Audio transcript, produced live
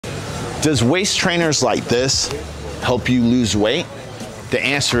Does waist trainers like this help you lose weight? The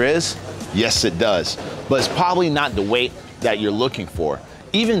answer is yes, it does. But it's probably not the weight that you're looking for.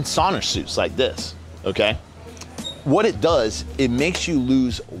 Even sauna suits like this, okay? What it does, it makes you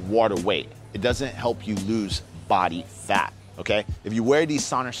lose water weight. It doesn't help you lose body fat, okay? If you wear these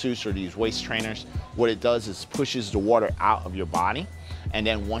sauna suits or these waist trainers, what it does is pushes the water out of your body. And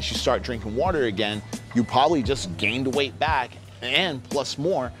then once you start drinking water again, you probably just gain the weight back and plus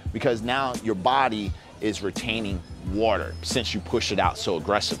more, because now your body is retaining water since you push it out so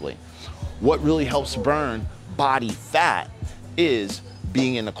aggressively. What really helps burn body fat is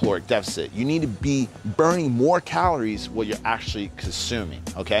being in a caloric deficit. You need to be burning more calories what you're actually consuming,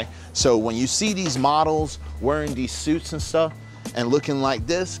 okay? So when you see these models wearing these suits and stuff and looking like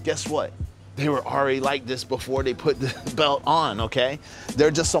this, guess what? They were already like this before they put the belt on, okay?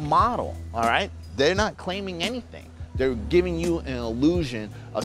 They're just a model, all right? They're not claiming anything. They're giving you an illusion of